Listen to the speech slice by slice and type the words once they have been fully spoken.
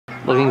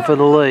looking for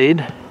the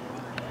lead.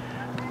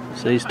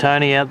 Sees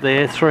Tony out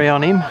there, 3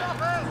 on him.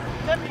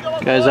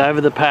 Goes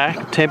over the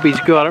pack. Tempe's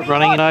got it,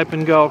 running an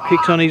open goal.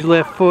 Kicks on his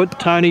left foot.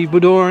 Tony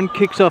Doran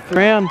kicks off the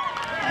ground.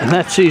 And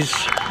that's his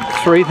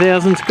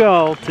 3000th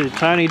goal to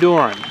Tony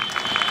Doran.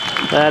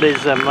 That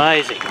is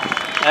amazing.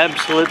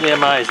 Absolutely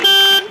amazing.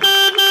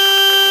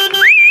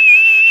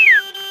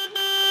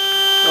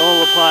 All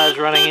the players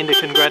running in to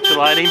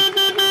congratulate him.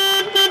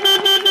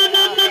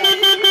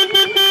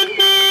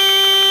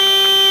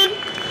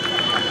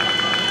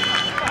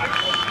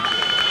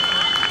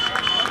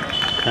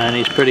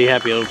 Tony's pretty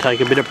happy. It'll take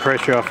a bit of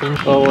pressure off him.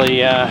 All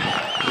the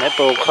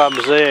netball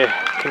clubs there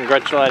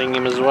congratulating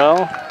him as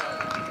well.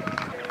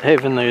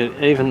 Even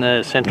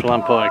the central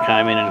umpire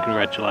came in and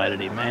congratulated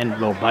him, and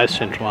well, both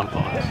central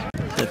umpires.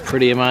 It's a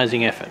pretty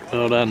amazing effort.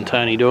 Well done,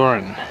 Tony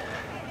Doran.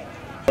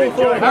 Thanks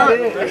for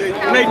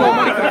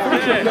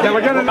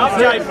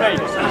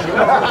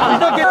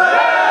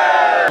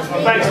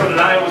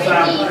today. It was,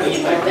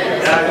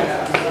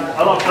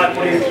 I like playing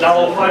footy.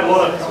 Nullawil, played a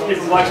lot of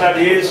different blokes over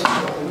the years.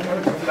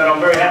 But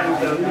I'm very happy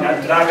to, today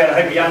we've got a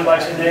heap of young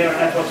blokes in there, and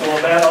that's what it's all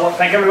about. I'd like to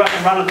thank everyone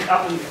for running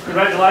up and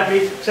congratulate me,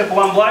 except for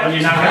one bloke.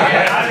 You know,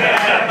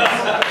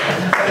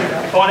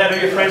 find out who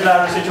your friends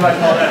are in a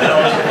situation like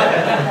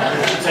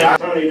that.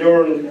 Tony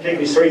Doran kicked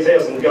his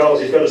 3,000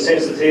 goals. He's got a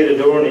sensitivity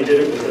to Doran. He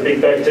did it with the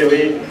big back too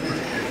here.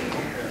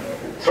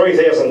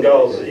 3,000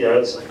 goals, you know,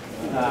 it's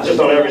just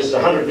on average it's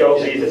 100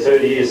 goals a year for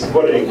 30 years.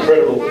 What an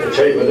incredible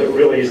achievement it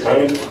really is,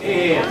 Tony.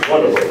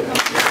 Wonderful.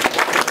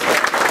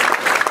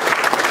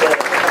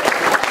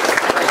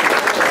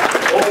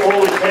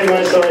 All his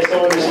teammates say they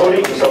signed this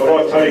footy, so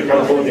I'd like Tony to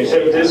come forward and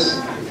accept this.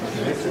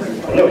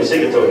 I know he's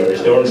sick of talking about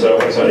this, Doran, so I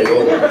won't say any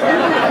more.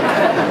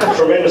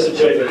 Tremendous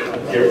achievement.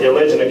 You're a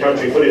legend of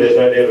country footy, there's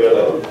no doubt about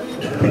that.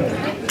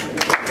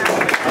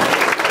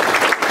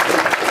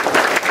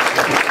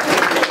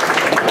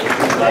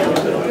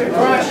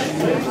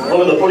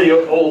 Look at the footy,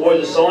 all the boys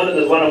have signed it.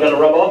 There's one I'm going to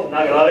rub off,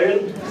 Nugget Hogan.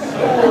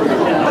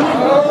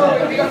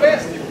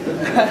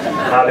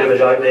 A bit of a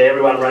joke there.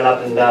 Everyone ran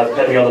up and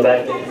pat me on the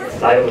back.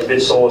 Nugget was a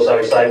bit sore, so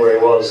he stayed where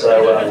he was. So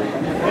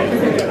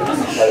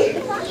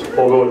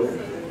all good.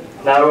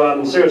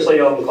 No, seriously,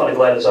 I'm kind of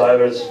glad it's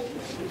over. It's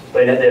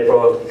been out there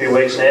for a few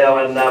weeks now,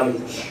 and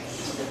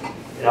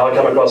you know, I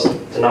come across to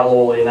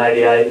Nullawil in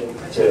 '88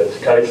 to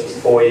coach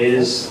for 4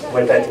 years.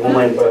 Went back to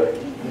Woodland for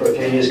a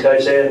few years,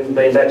 coach there, and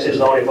been back since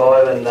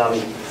 '95, and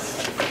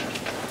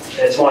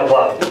it's my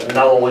club.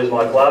 Nullawil is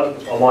my club.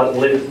 I might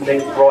live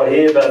right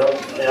here, but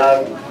you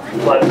know,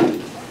 played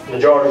the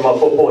majority of my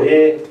football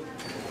here.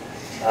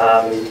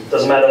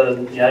 Doesn't matter,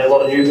 you know, a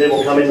lot of new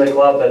people come in the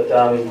club, but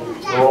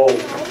we're all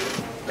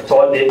a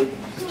tight-knit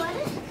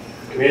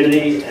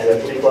community and a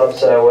footy club.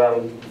 So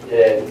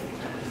yeah,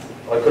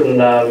 I couldn't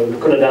have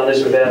done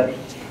this without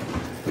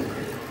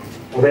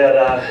you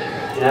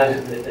know,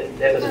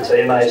 the efforts of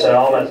teammates. So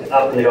I'm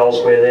up in the goal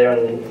square there,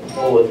 and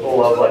all the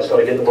other blokes got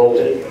to get the ball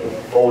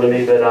to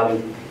me. But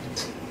I'm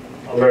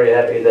very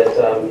happy that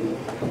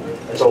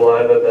it's all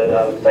over.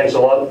 But thanks a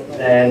lot,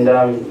 and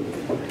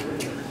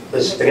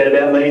let's forget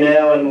about me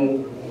now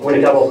and win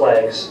a couple of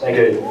flags. Thank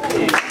you.